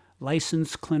 as a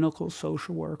licensed clinical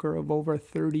social worker of over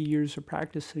 30 years of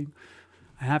practicing,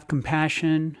 I have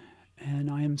compassion, and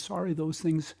I am sorry those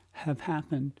things have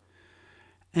happened.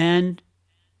 And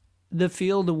the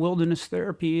field of wilderness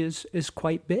therapy is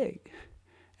quite big.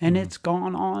 And it's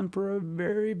gone on for a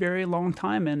very, very long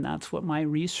time, and that's what my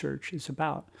research is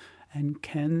about. And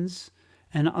Ken's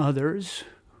and others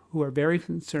who are very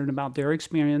concerned about their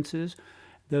experiences,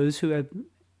 those who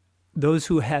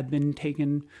have been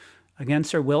taken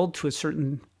against their will to a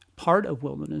certain part of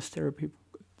wilderness therapy,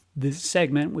 this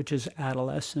segment, which is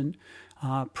adolescent,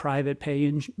 private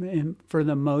pay for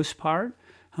the most part.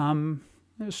 The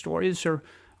stories are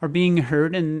are being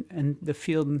heard, and the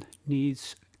field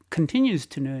continues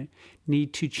to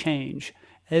need to change.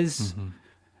 As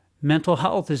mental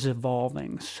health is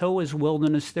evolving, so is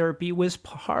wilderness therapy was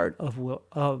part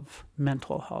of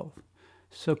mental health.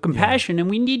 So compassion, and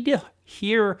we need to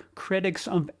hear critics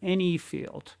of any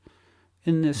field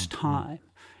in this time.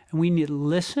 And we need to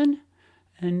listen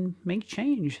and make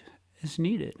change as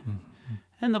needed.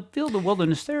 And the field of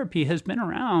wilderness therapy has been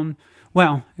around,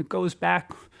 well, it goes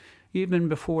back even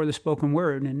before the spoken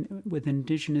word and with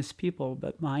indigenous people,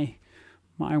 but my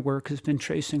work has been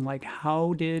tracing, like,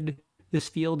 how did this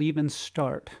field even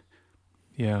start?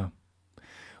 Yeah.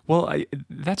 Well,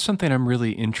 that's something I'm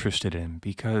really interested in,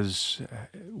 because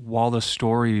while the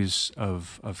stories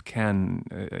of Ken,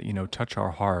 touch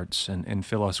our hearts and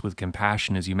fill us with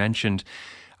compassion, as you mentioned,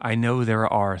 I know there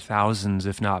are thousands,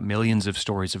 if not millions, of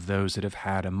stories of those that have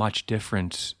had a much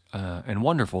different and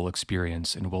wonderful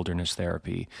experience in wilderness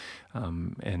therapy.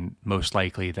 And most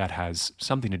likely that has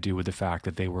something to do with the fact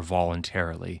that they were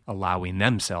voluntarily allowing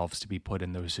themselves to be put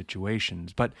in those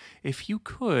situations. But if you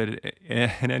could,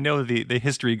 and I know the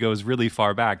history goes really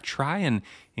far back, try and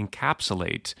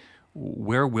encapsulate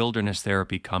where wilderness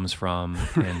therapy comes from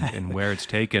and where it's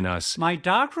taken us. My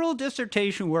doctoral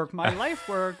dissertation work, my life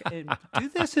work, and do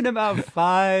this in about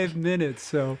 5 minutes.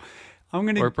 So I'm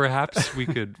going to... Or perhaps we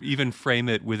could even frame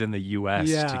it within the U.S.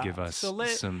 to give us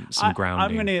some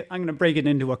grounding. I'm going to break it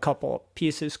into a couple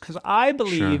pieces, because I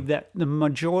believe that the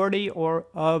majority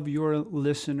of your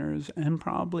listeners, and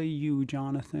probably you,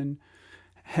 Jonathan,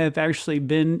 have actually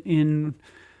been in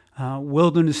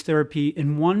wilderness therapy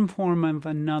in one form or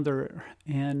another.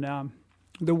 And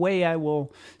the way I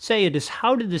will say it is,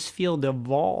 how did this field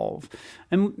evolve?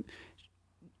 And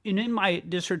in my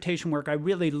dissertation work, I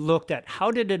really looked at how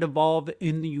did it evolve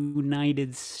in the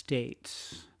United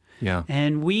States. Yeah.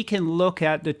 And we can look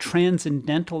at the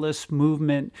transcendentalist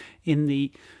movement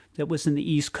that was in the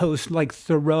East Coast, like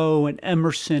Thoreau and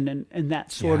Emerson and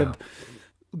that sort of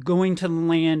going to the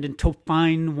land and to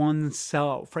find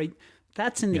oneself, right?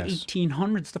 That's in the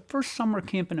 1800s. The first summer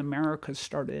camp in America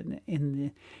started in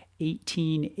the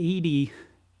 1880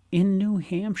 in New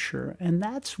Hampshire, and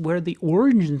that's where the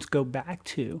origins go back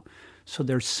to. So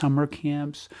there's summer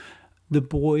camps, the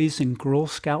Boys and Girl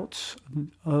Scouts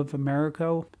of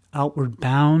America, Outward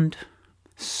Bound,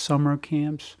 summer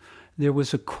camps. There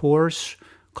was a course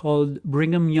called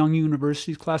Brigham Young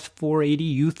University's Class 480,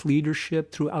 Youth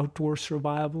Leadership Through Outdoor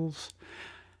Survivals.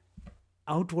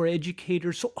 Outdoor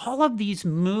educators. So all of these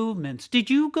movements. Did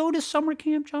you go to summer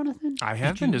camp, Jonathan? I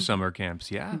have been to summer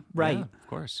camps. Yeah, right. Yeah, of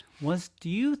course. Do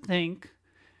you think?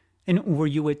 And were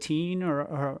you a teen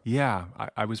or? Yeah,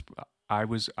 I was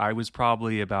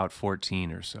probably about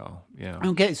 14 or so. Yeah.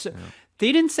 Okay, so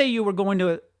they didn't say you were going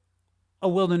to a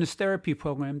wilderness therapy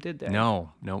program, did they?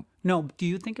 No. No. Do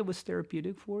you think it was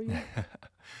therapeutic for you?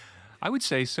 I would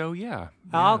say so, yeah.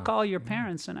 I'll call your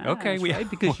parents and ask, okay, right?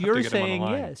 Because you're saying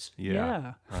yes.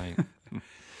 Yeah. Right.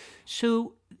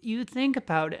 So you think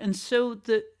about it, and so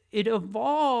it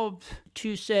evolved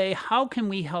to say, how can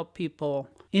we help people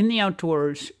in the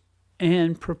outdoors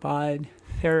and provide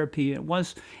therapy? It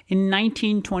was in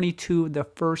 1922, the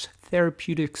first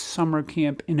therapeutic summer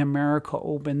camp in America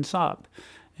opens up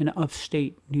in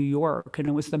upstate New York, and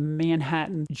it was the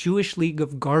Manhattan Jewish League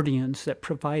of Guardians that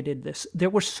provided this. There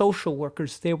were social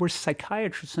workers, there were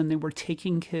psychiatrists, and they were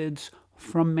taking kids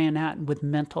from Manhattan with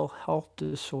mental health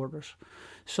disorders.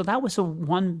 So that was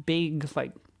one big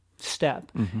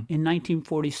step. In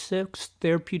 1946,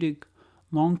 therapeutic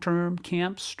long-term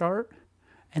camps start,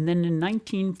 and then in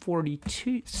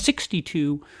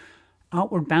 1962,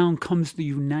 Outward Bound comes to the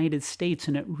United States,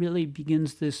 and it really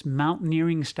begins this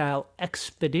mountaineering-style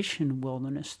expedition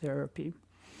wilderness therapy.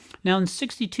 Now, in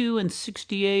 62 and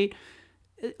 68,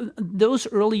 those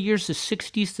early years, the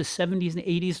 60s, the 70s, and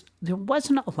 80s, there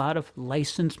wasn't a lot of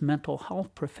licensed mental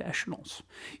health professionals.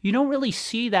 You don't really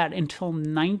see that until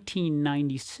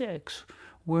 1996,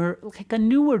 where a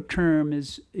newer term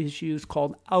is used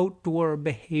called outdoor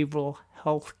behavioral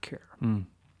health care.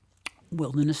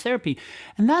 Wilderness therapy.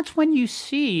 And that's when you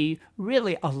see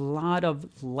really a lot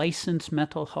of licensed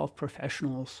mental health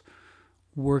professionals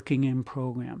working in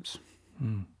programs.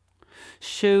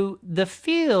 So the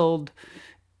field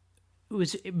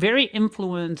was very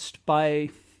influenced by,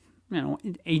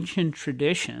 ancient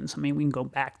traditions. I mean, we can go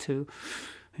back to,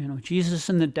 Jesus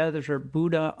in the desert,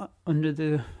 Buddha under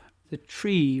the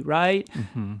tree, right?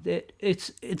 That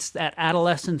it's that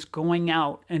adolescence going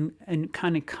out and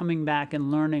kind of coming back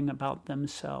and learning about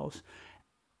themselves.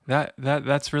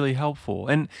 That's really helpful.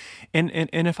 And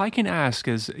if I can ask,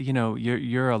 as you know,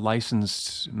 you're a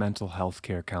licensed mental health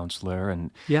care counselor,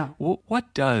 and Yeah.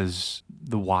 what does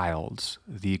the wilds,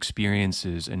 the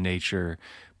experiences in nature,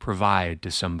 provide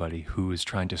to somebody who is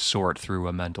trying to sort through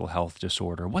a mental health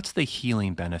disorder? What's the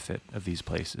healing benefit of these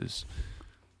places?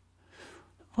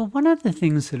 Well, one of the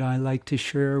things that I like to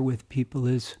share with people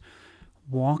is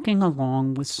walking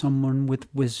along with someone with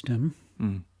wisdom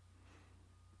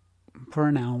for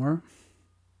an hour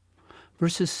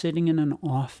versus sitting in an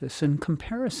office, and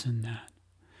comparison that.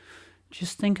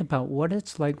 Just think about what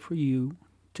it's like for you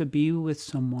to be with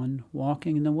someone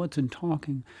walking in the woods and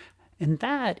talking. And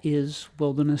that is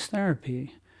wilderness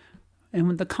therapy. And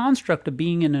with the construct of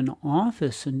being in an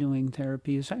office and doing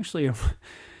therapy is actually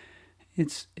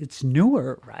it's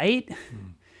newer, right?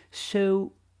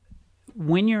 So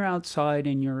when you're outside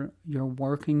and you're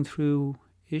working through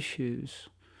issues,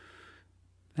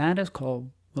 that is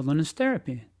called wilderness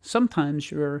therapy.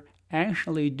 Sometimes you're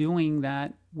actually doing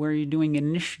that where you're doing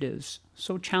initiatives,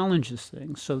 so challenges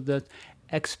things. So the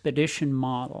expedition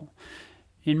model.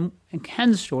 In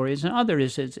Ken's stories and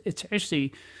others, it's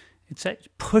actually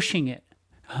pushing it,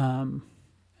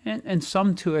 and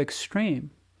some to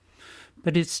extreme.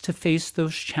 But it's to face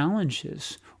those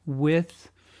challenges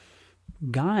with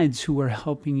guides who are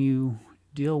helping you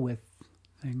deal with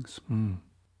things.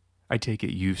 I take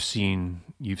it you've seen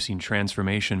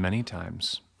transformation many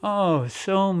times. Oh,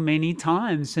 so many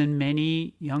times. And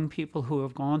many young people who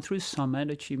have gone through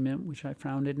Summit Achievement, which I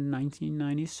founded in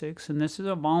 1996, and this is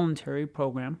a voluntary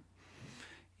program,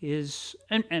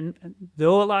 and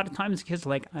though a lot of times kids are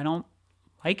like, I don't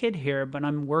like it here, but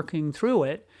I'm working through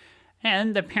it.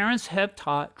 And the parents have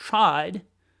tried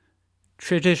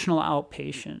traditional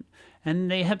outpatient, and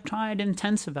they have tried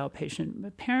intensive outpatient.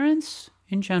 But parents,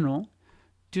 in general,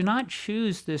 do not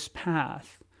choose this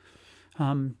path.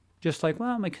 Just like,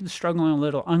 well, my kid's struggling a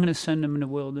little, I'm going to send them into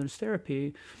wilderness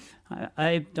therapy.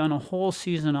 I've done a whole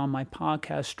season on my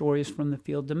podcast, Stories from the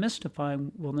Field, Demystifying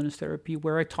Wilderness Therapy,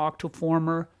 where I talk to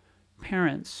former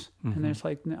parents. And there's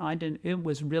like, it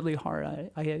was really hard.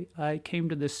 I came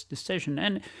to this decision.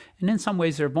 And in some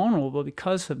ways they're vulnerable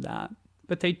because of that.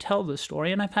 But they tell the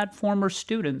story. And I've had former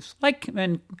students,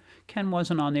 and Ken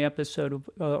wasn't on the episode of,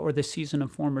 or the season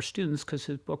of former students because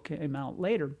his book came out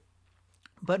later,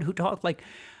 but who talked like,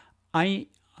 I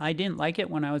didn't like it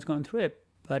when I was going through it,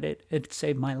 but it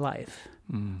saved my life.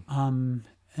 And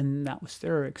that was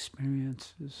their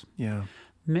experiences. Yeah.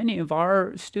 Many of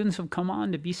our students have come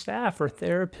on to be staff or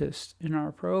therapists in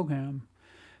our program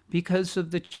because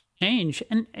of the change.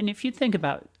 And if you think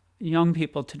about young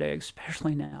people today,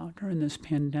 especially now during this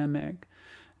pandemic,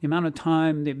 the amount of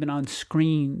time they've been on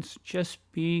screens, just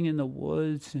being in the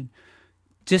woods and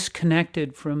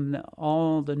disconnected from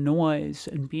all the noise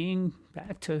and being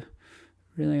back to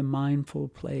really a mindful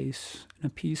place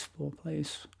and a peaceful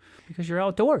place because you're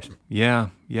outdoors. Yeah,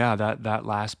 that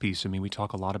last piece. I mean, we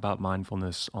talk a lot about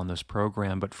mindfulness on this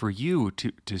program, but for you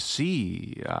to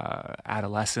see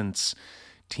adolescents,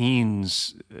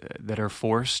 teens that are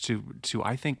forced to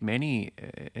I think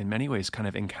in many ways kind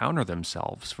of encounter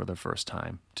themselves for the first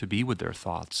time, to be with their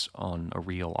thoughts on a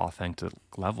real, authentic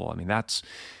level. I mean,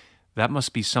 that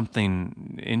must be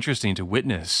something interesting to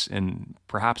witness and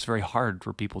perhaps very hard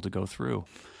for people to go through.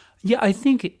 Yeah, I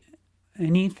think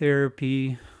any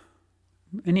therapy,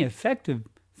 any effective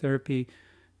therapy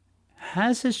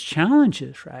has its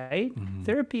challenges, right?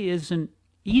 Therapy isn't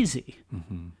easy.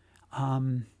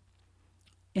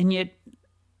 And yet,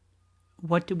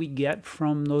 what do we get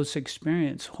from those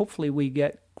experiences? Hopefully we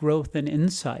get growth and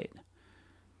insight.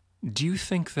 Do you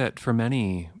think that for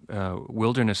many,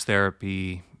 wilderness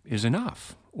therapy is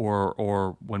enough?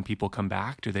 Or when people come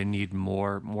back, do they need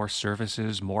more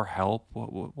services, more help?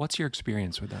 What's your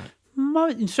experience with that?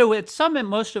 So at Summit,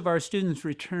 most of our students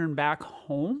return back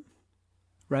home,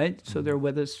 right? So they're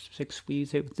with us 6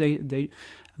 weeks. I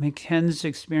mean, Ken's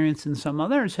experience and some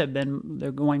others have been,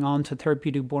 they're going on to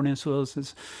therapeutic boarding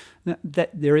schools. That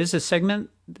there is a segment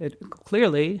that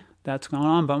clearly that's gone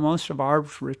on, but most of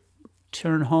ours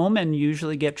return home and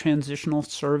usually get transitional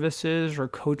services or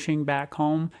coaching back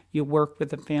home. You work with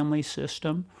the family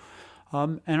system.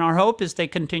 And our hope is they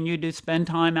continue to spend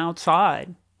time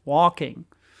outside, walking,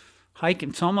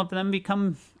 hiking. Some of them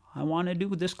become, I want to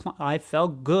do this. I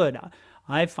felt good.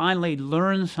 I finally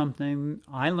learned something.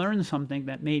 I learned something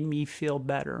that made me feel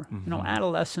better. You know,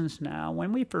 adolescents now,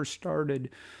 when we first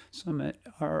started Summit,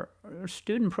 our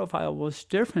student profile was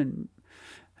different.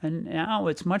 And now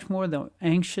it's much more the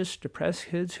anxious, depressed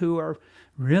kids who are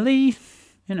really,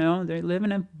 they live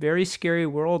in a very scary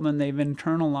world and they've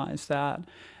internalized that.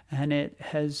 And it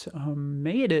has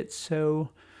made it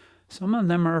so some of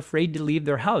them are afraid to leave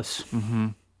their house.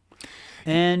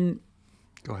 And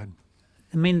Go ahead.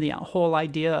 I mean, the whole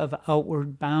idea of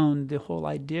Outward Bound, the whole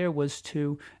idea was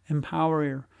to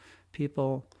empower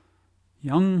people,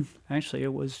 actually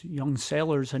it was young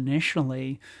sailors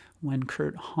initially when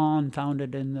Kurt Hahn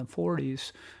founded in the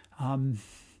 40s,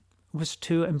 was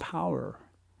to empower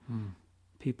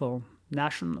people.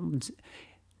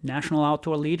 National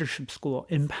Outdoor Leadership School,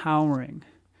 empowering.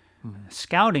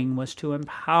 Scouting was to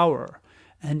empower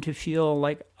and to feel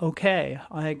like, okay,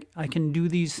 I can do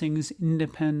these things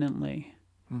independently.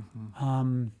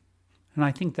 And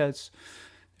I think there's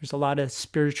a lot of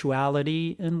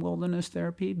spirituality in wilderness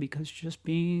therapy, because just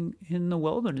being in the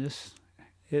wilderness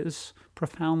is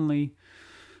profoundly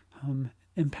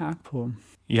impactful.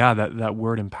 Yeah, that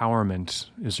word empowerment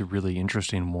is a really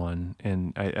interesting one,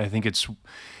 and I think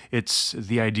it's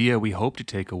the idea we hope to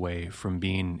take away from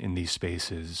being in these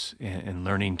spaces and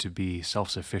learning to be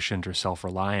self-sufficient or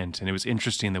self-reliant. And it was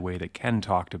interesting the way that Ken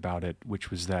talked about it, which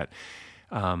was that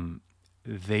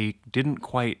they didn't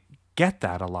quite get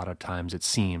that a lot of times, it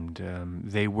seemed.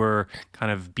 They were kind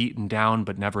of beaten down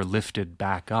but never lifted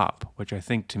back up, which I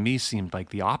think to me seemed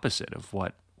like the opposite of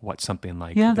what something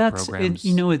like the programs.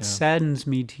 It saddens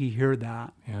me to hear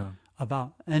that Yeah.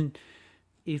 And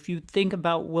if you think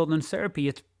about wilderness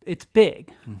therapy, it's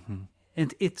big.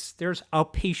 And there's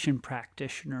outpatient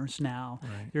practitioners now.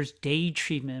 Right. There's day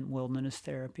treatment wilderness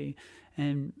therapy.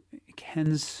 And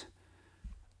Ken's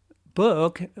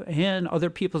book and other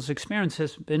people's experience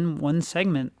has been one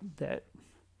segment that,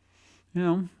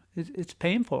 it's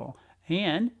painful.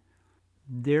 And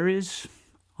there is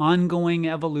ongoing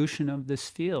evolution of this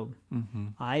field.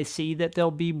 I see that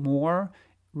there'll be more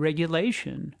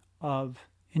regulation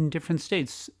in different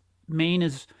states. Maine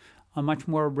is a much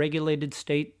more regulated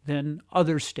state than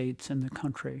other states in the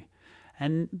country.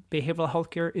 And behavioral health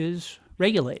care is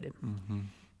regulated.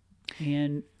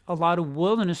 And a lot of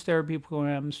wilderness therapy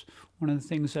programs, one of the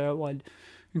things that I would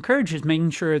encourage is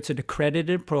making sure it's an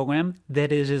accredited program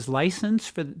that is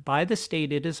licensed by the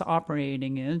state it is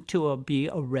operating in to be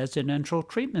a residential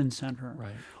treatment center.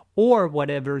 Right. Or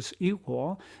whatever's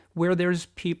equal, where there's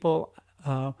people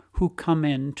who come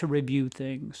in to review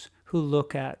things, who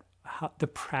look at the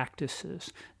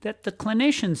practices, that the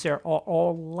clinicians there are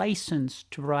all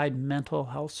licensed to provide mental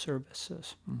health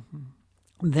services,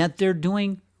 that they're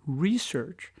doing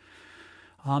research.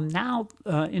 Now,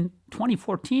 in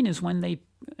 2014 is when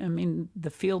the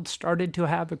field started to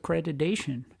have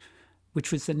accreditation,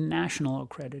 which was the national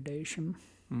accreditation.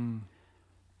 And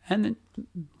then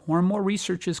more and more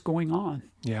research is going on.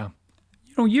 Yeah.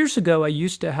 Years ago, I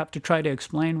used to have to try to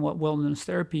explain what wilderness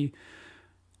therapy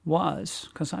was,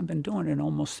 because I've been doing it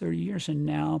almost 30 years, and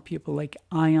now people are like,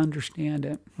 I understand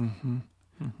it.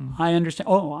 I understand.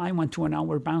 Oh, I went to an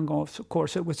Outward Bound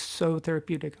course. It was so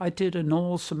therapeutic. I did a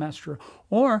Knowles semester.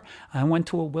 Or I went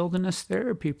to a wilderness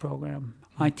therapy program.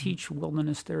 I teach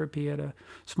wilderness therapy at a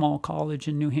small college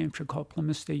in New Hampshire called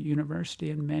Plymouth State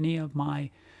University, and many of my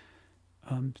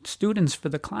students for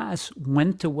the class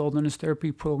went to wilderness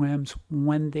therapy programs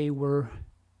when they were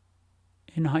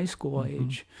in high school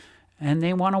age, and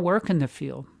they want to work in the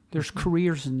field. There's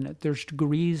careers in it. There's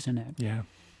degrees in it. Yeah.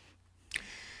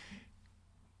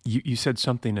 You said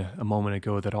something a moment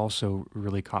ago that also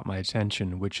really caught my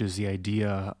attention, which is the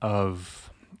idea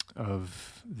of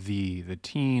the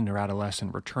teen or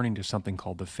adolescent returning to something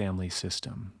called the family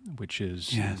system, which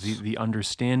is the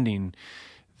understanding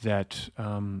that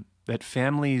that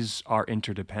families are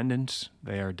interdependent,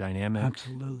 they are dynamic.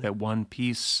 Absolutely. That one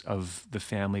piece of the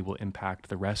family will impact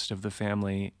the rest of the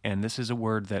family, and this is a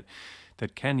word that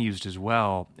Ken used as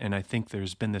well. And I think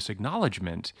there's been this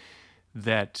acknowledgement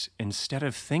that instead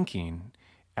of thinking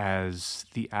as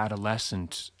the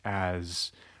adolescent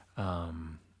as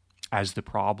the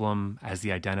problem, as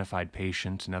the identified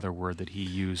patient, another word that he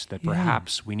used, that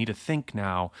perhaps we need to think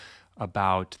now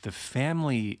about the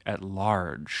family at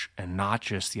large and not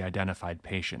just the identified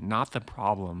patient, not the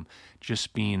problem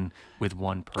just being with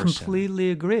one person.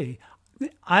 Completely agree.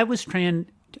 I was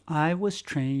trained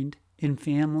in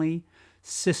family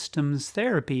systems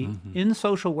therapy in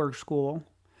social work school.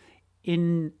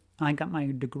 I got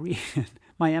my degree,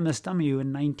 my MSW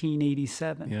in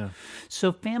 1987. Yeah.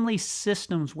 So family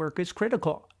systems work is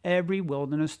critical. Every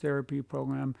wilderness therapy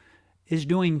program is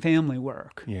doing family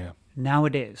work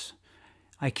nowadays.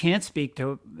 I can't speak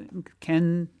to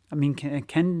Ken.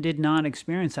 Ken did not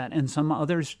experience that, and some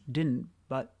others didn't.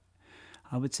 But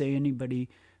I would say anybody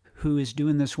who is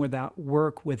doing this without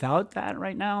that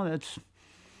right now,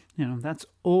 that's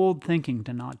old thinking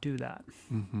to not do that.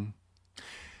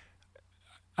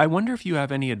 I wonder if you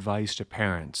have any advice to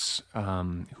parents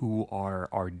who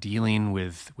are dealing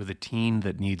with a teen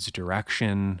that needs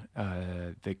direction,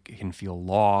 that can feel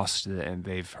lost, and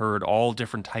they've heard all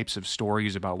different types of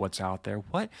stories about what's out there.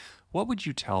 What would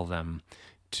you tell them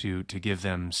to give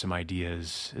them some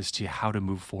ideas as to how to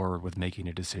move forward with making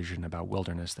a decision about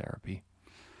wilderness therapy?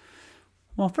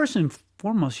 Well, first and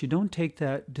foremost, you don't take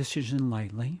that decision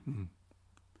lightly. Mm-hmm.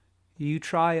 You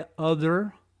try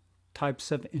other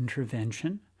types of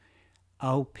intervention,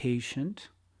 outpatient,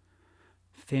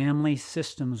 family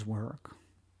systems work.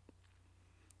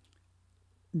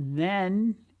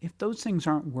 Then, if those things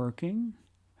aren't working,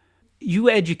 you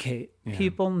educate. Yeah.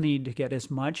 People need to get as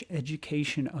much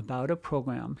education about a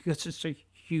program because it's a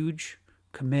huge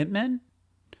commitment,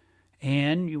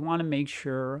 and you want to make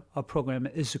sure a program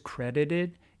is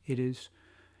accredited,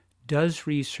 does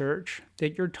research,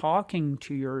 that you're talking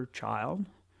to your child.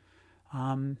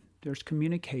 There's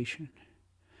communication.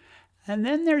 And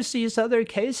then there's these other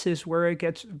cases where it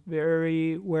gets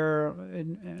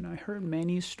and I heard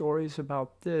many stories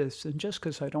about this, and just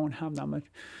because I don't have that much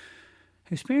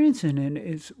experience in it,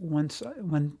 is when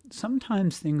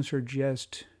sometimes things are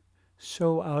just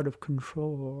so out of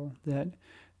control that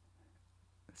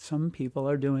some people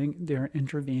they're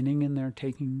intervening and they're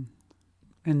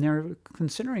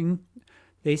considering,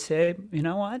 they say, you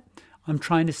know what? I'm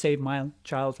trying to save my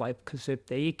child's life, because if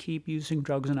they keep using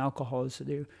drugs and alcohol as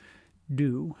they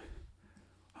do,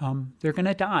 they're going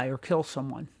to die or kill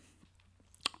someone.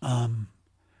 Don't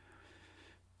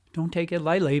take it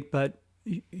lightly, but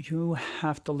you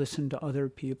have to listen to other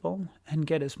people and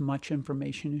get as much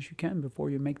information as you can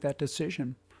before you make that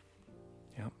decision.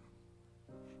 Yeah.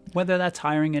 Whether that's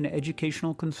hiring an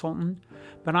educational consultant,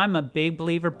 but I'm a big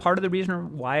believer. Part of the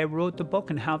reason why I wrote the book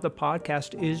and have the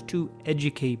podcast is to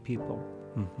educate people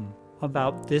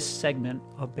about this segment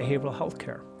of behavioral health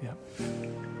care. Yeah.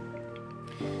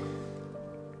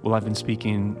 Well, I've been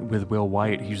speaking with Will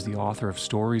White. He's the author of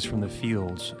Stories from the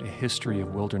Fields, A History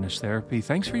of Wilderness Therapy.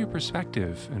 Thanks for your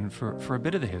perspective and for a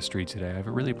bit of the history today. I've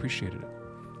really appreciated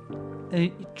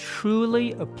it.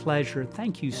 Truly a pleasure.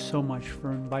 Thank you so much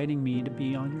for inviting me to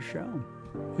be on your show.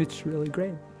 It's really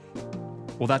great.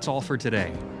 Well, that's all for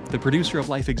today. The producer of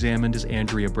Life Examined is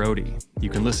Andrea Brody. You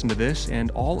can listen to this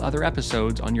and all other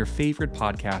episodes on your favorite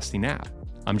podcasting app.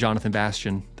 I'm Jonathan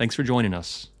Bastian. Thanks for joining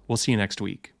us. We'll see you next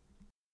week.